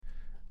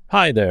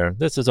Hi there,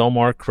 this is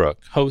Omar Crook,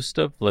 host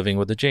of Living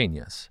with a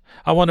Genius.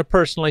 I want to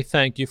personally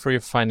thank you for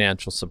your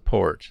financial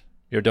support.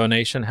 Your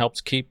donation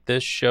helps keep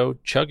this show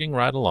chugging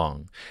right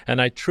along,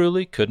 and I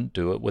truly couldn't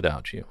do it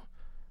without you.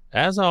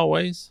 As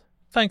always,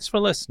 thanks for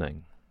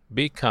listening.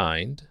 Be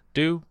kind,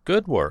 do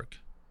good work,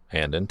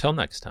 and until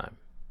next time.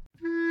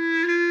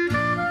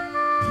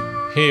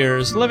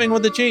 Here's Living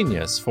with a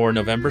Genius for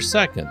November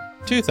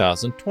 2nd,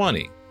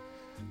 2020.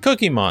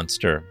 Cookie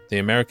Monster, the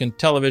American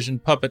television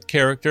puppet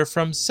character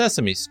from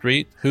Sesame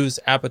Street, whose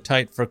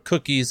appetite for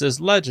cookies is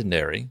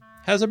legendary,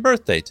 has a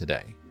birthday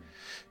today.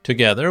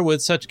 Together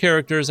with such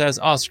characters as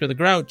Oscar the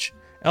Grouch,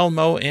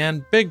 Elmo,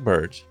 and Big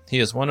Bird, he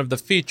is one of the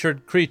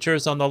featured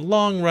creatures on the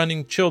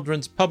long-running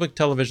children's public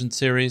television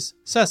series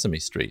Sesame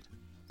Street.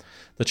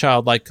 The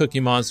childlike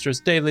Cookie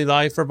Monster's daily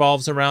life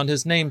revolves around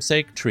his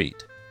namesake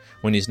treat.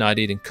 When he's not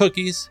eating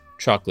cookies,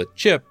 chocolate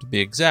chip to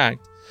be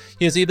exact,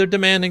 he is either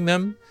demanding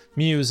them,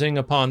 musing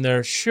upon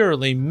their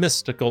surely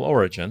mystical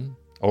origin,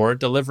 or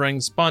delivering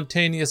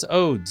spontaneous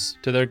odes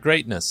to their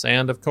greatness,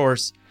 and, of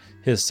course,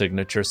 his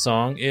signature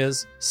song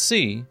is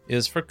C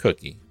is for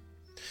Cookie.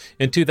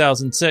 In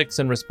 2006,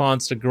 in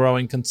response to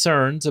growing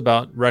concerns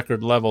about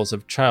record levels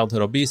of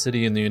childhood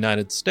obesity in the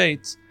United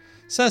States,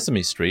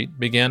 Sesame Street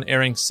began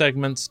airing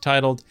segments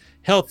titled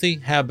Healthy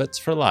Habits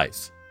for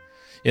Life.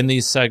 In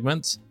these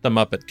segments, the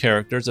Muppet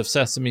characters of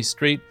Sesame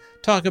Street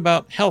talk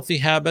about healthy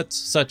habits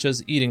such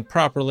as eating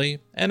properly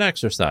and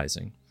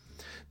exercising.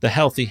 The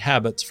Healthy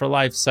Habits for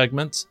Life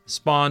segments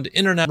spawned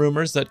internet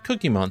rumors that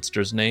Cookie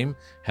Monster's name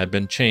had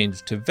been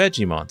changed to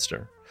Veggie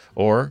Monster,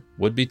 or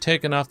would be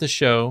taken off the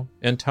show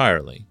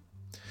entirely.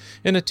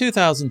 In a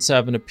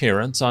 2007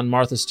 appearance on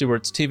Martha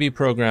Stewart's TV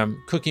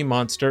program, Cookie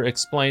Monster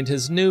explained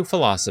his new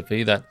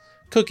philosophy that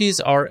cookies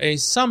are a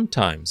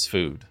sometimes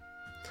food.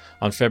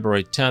 On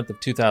February 10th of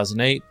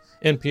 2008,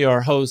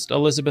 NPR host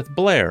Elizabeth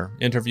Blair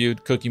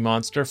interviewed Cookie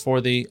Monster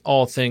for the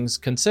All Things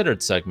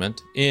Considered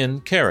segment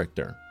In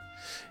Character.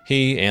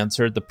 He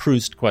answered the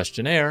Proust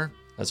questionnaire,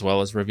 as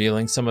well as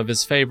revealing some of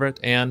his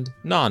favorite and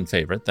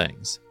non-favorite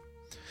things.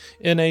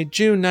 In a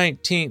June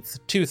 19th,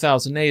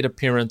 2008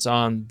 appearance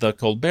on The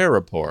Colbert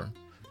Report,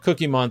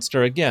 Cookie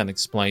Monster again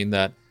explained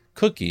that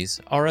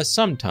cookies are a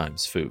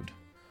sometimes food.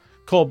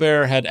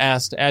 Colbert had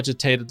asked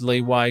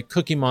agitatedly why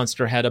Cookie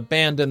Monster had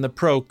abandoned the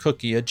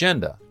pro-cookie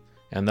agenda,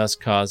 and thus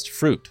caused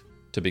fruit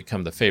to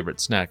become the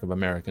favorite snack of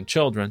American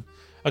children,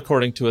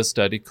 according to a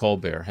study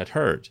Colbert had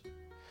heard.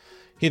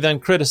 He then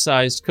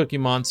criticized Cookie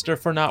Monster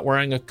for not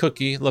wearing a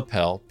cookie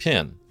lapel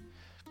pin.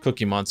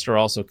 Cookie Monster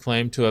also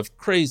claimed to have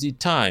crazy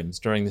times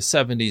during the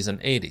 70s and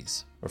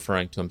 80s,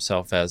 referring to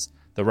himself as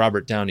the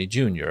Robert Downey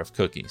Jr. of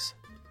cookies.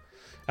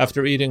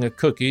 After eating a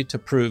cookie to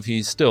prove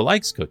he still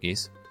likes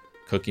cookies,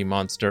 Cookie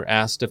Monster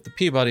asked if the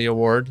Peabody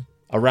Award,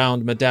 a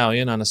round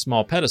medallion on a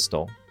small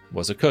pedestal,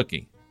 was a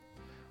cookie.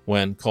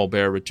 When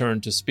Colbert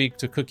returned to speak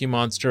to Cookie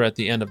Monster at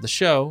the end of the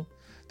show,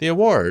 the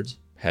award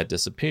had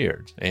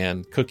disappeared,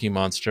 and Cookie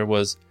Monster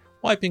was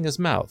wiping his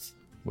mouth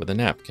with a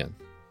napkin.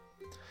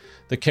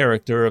 The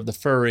character of the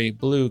furry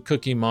blue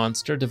Cookie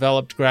Monster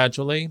developed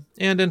gradually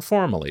and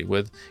informally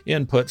with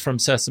input from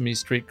Sesame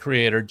Street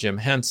creator Jim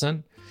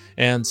Henson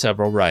and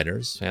several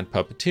writers and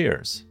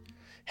puppeteers.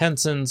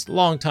 Henson's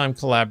longtime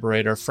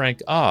collaborator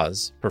Frank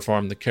Oz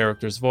performed the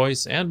character's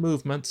voice and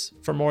movements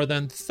for more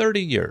than 30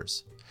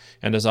 years,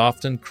 and is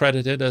often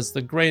credited as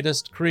the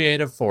greatest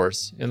creative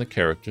force in the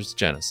character's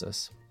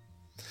genesis.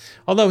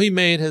 Although he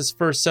made his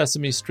first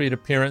Sesame Street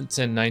appearance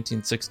in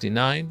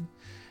 1969,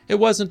 it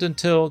wasn't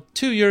until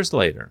 2 years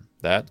later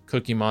that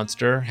Cookie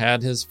Monster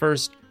had his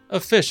first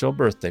official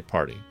birthday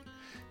party,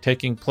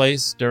 taking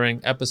place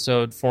during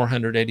episode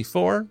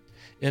 484,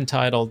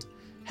 entitled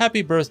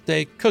Happy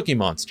Birthday, Cookie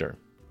Monster,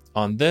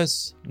 on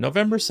this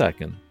November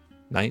 2nd,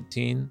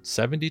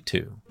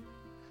 1972.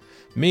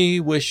 Me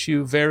wish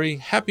you very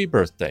happy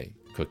birthday,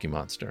 Cookie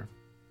Monster.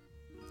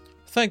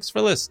 Thanks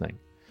for listening.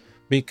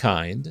 Be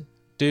kind,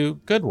 do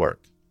good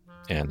work,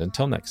 and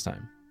until next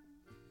time.